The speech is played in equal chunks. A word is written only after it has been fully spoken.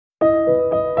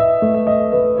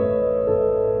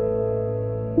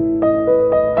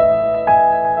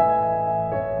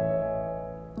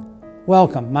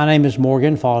Welcome, my name is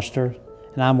Morgan Foster,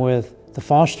 and I'm with the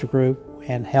Foster Group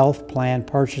and Health Plan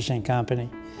Purchasing Company.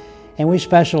 And we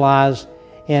specialize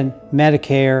in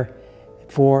Medicare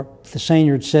for the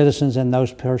senior citizens and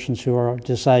those persons who are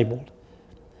disabled.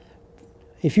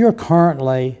 If you're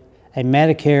currently a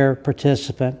Medicare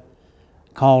participant,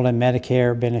 called a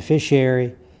Medicare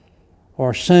beneficiary,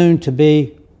 or soon to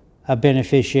be a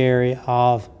beneficiary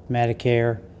of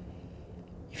Medicare,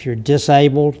 if you're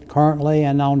disabled currently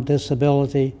and on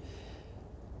disability,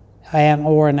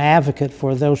 or an advocate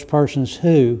for those persons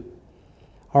who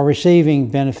are receiving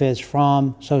benefits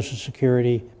from Social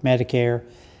Security, Medicare,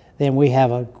 then we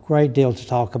have a great deal to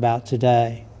talk about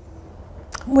today.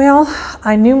 Well,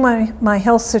 I knew my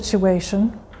health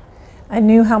situation. I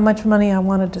knew how much money I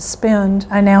wanted to spend.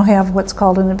 I now have what's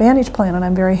called an Advantage plan, and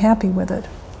I'm very happy with it.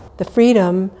 The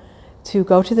freedom to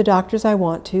go to the doctors I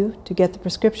want to get the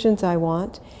prescriptions I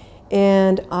want,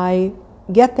 and I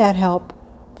get that help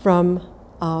from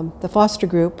the foster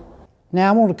group. Now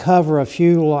I'm going to cover a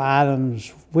few little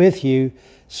items with you,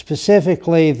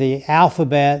 specifically the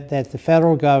alphabet that the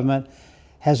federal government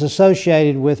has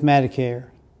associated with Medicare.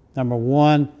 Number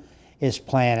one is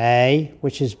Plan A,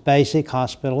 which is basic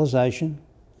hospitalization.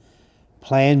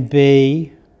 Plan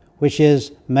B, which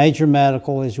is major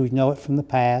medical as we know it from the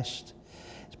past.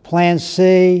 Plan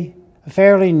C, a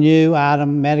fairly new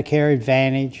item, Medicare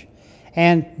Advantage.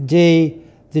 And D,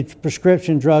 the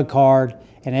prescription drug card,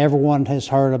 and everyone has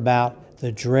heard about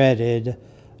the dreaded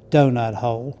donut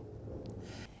hole.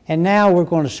 And now we're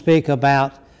going to speak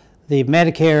about the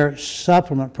Medicare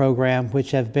Supplement Program, which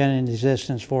have been in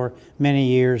existence for many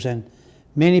years, and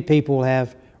many people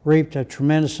have reaped a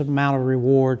tremendous amount of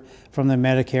reward from the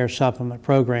Medicare Supplement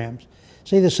programs.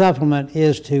 See, the supplement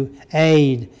is to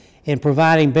aid in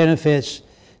providing benefits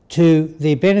to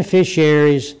the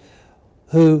beneficiaries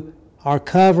who are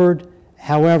covered.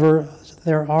 However,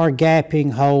 there are gaping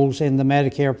holes in the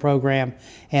Medicare program,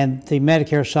 and the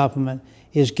Medicare supplement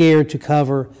is geared to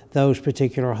cover those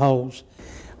particular holes.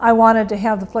 I wanted to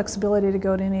have the flexibility to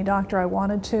go to any doctor I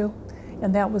wanted to,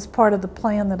 and that was part of the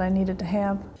plan that I needed to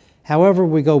have. However,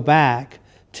 we go back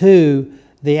to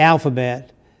the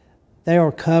alphabet. They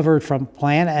are covered from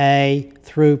Plan A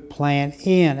through Plan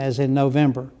N, as in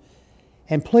November.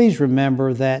 And please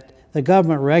remember that the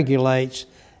government regulates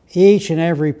each and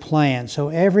every plan. So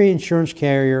every insurance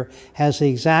carrier has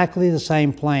exactly the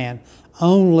same plan,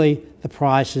 only the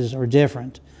prices are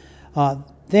different.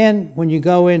 Then when you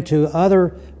go into other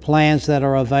plans that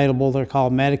are available, they're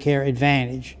called Medicare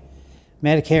Advantage.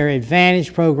 Medicare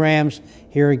Advantage programs,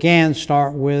 here again,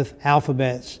 start with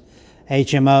alphabets,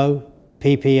 HMO,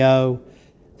 PPO,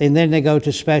 and then they go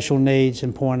to special needs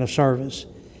and point of service.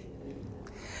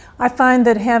 I find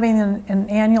that having an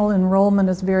annual enrollment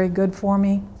is very good for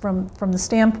me from the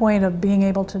standpoint of being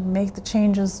able to make the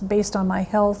changes based on my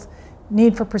health,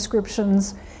 need for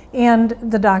prescriptions, and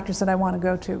the doctors that I want to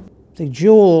go to. The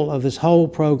jewel of this whole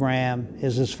program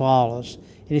is as follows.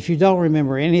 And if you don't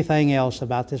remember anything else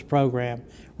about this program,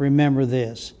 remember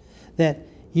this, that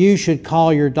you should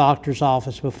call your doctor's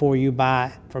office before you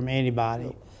buy from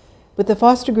anybody. With the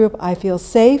foster group, I feel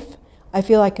safe. I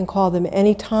feel I can call them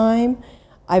anytime.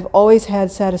 I've always had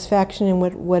satisfaction in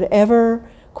whatever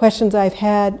questions I've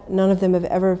had. None of them have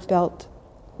ever felt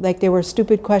like they were a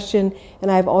stupid question,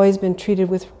 and I've always been treated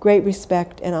with great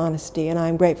respect and honesty, and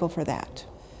I'm grateful for that.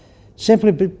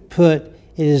 Simply put,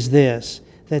 it is this,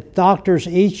 that doctors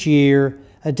each year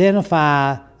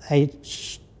identify a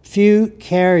few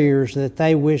carriers that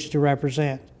they wish to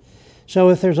represent. So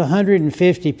if there's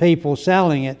 150 people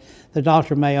selling it, the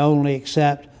doctor may only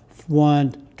accept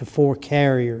 1 to 4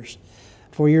 carriers.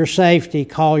 For your safety,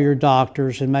 call your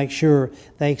doctors and make sure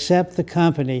they accept the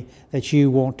company that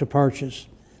you want to purchase.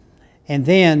 And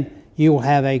then you will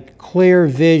have a clear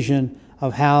vision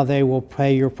of how they will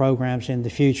pay your programs in the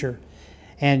future.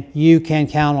 And you can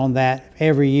count on that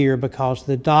every year because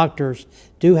the doctors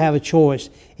do have a choice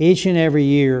each and every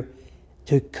year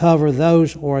to cover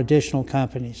those or additional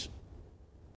companies.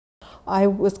 I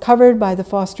was covered by the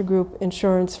foster group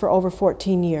insurance for over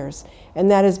 14 years, and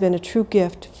that has been a true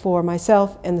gift for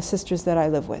myself and the sisters that I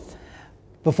live with.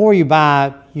 Before you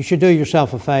buy, you should do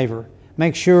yourself a favor.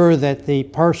 Make sure that the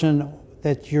person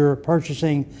that you're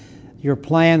purchasing your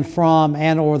plan from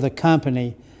and or the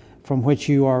company from which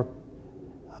you are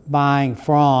buying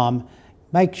from,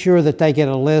 make sure that they get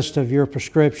a list of your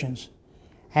prescriptions.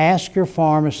 Ask your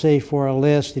pharmacy for a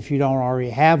list if you don't already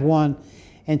have one,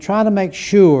 and try to make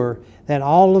sure that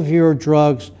all of your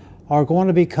drugs are going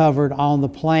to be covered on the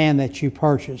plan that you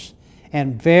purchase.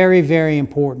 And very, very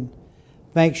important,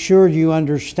 make sure you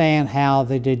understand how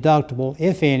the deductible,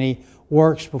 if any,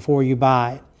 works before you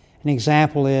buy it. An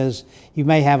example is you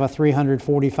may have a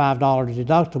 $345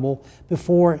 deductible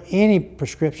before any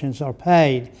prescriptions are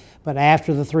paid, but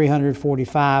after the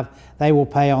 $345, they will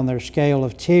pay on their scale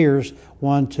of tiers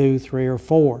 1, 2, 3, or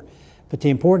 4. But the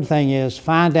important thing is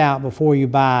find out before you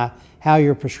buy how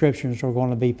your prescriptions are going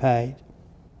to be paid.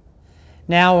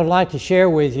 Now I would like to share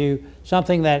with you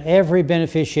something that every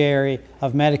beneficiary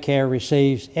of Medicare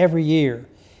receives every year.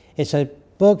 It's a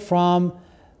book from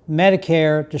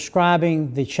Medicare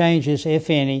describing the changes, if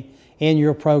any, in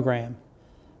your program.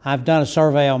 I've done a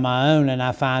survey on my own and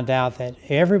I find out that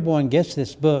everyone gets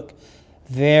this book.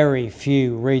 Very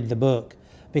few read the book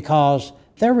because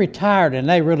they're retired and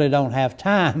they really don't have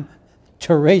time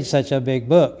to read such a big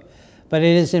book. But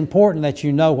it is important that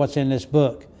you know what's in this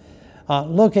book.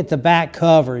 Look at the back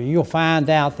cover. You'll find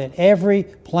out that every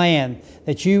plan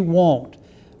that you want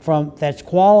that's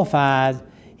qualified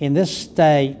in this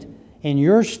state, in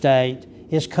your state,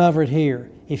 is covered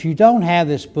here. If you don't have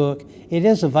this book, it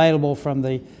is available from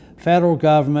the federal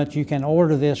government. You can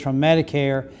order this from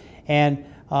Medicare, and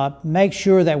make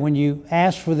sure that when you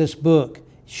ask for this book,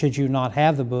 should you not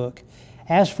have the book,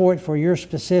 ask for it for your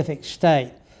specific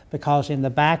state, because in the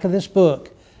back of this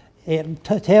book, it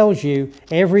tells you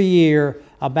every year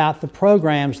about the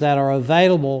programs that are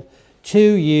available to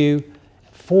you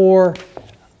for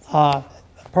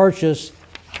purchase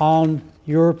on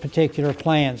your particular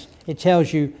plans. It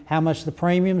tells you how much the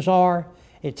premiums are.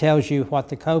 It tells you what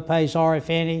the copays are, if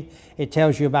any. It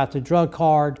tells you about the drug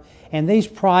card. And these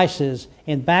prices,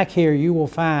 and back here you will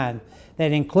find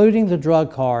that including the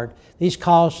drug card, these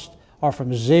costs are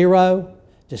from $0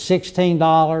 to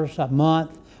 $16 a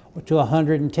month to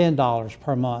 $110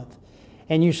 per month.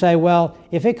 And you say, well,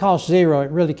 if it costs $0,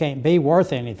 it really can't be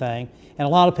worth anything. And a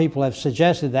lot of people have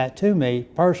suggested that to me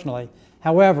personally.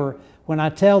 However, when I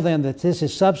tell them that this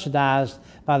is subsidized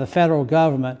by the federal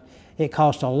government, it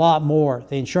costs a lot more.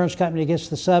 The insurance company gets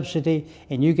the subsidy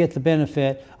and you get the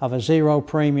benefit of a $0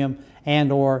 premium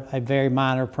and or a very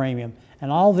minor premium. And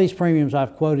all these premiums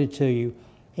I've quoted to you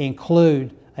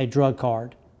include a drug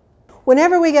card.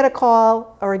 Whenever we get a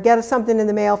call or get something in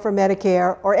the mail from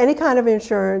Medicare or any kind of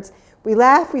insurance, we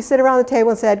laugh, we sit around the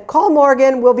table and said, call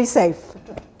Morgan, we'll be safe.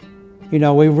 You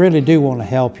know, we really do want to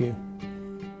help you,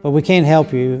 but we can't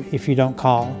help you if you don't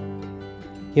call.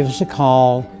 Give us a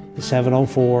call at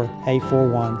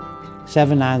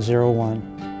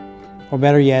 704-841-7901. Or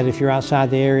better yet, if you're outside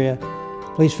the area,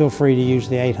 please feel free to use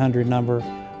the 800 number,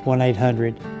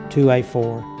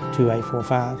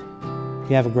 1-800-284-2845.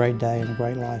 You have a great day and a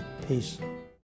great life. Peace.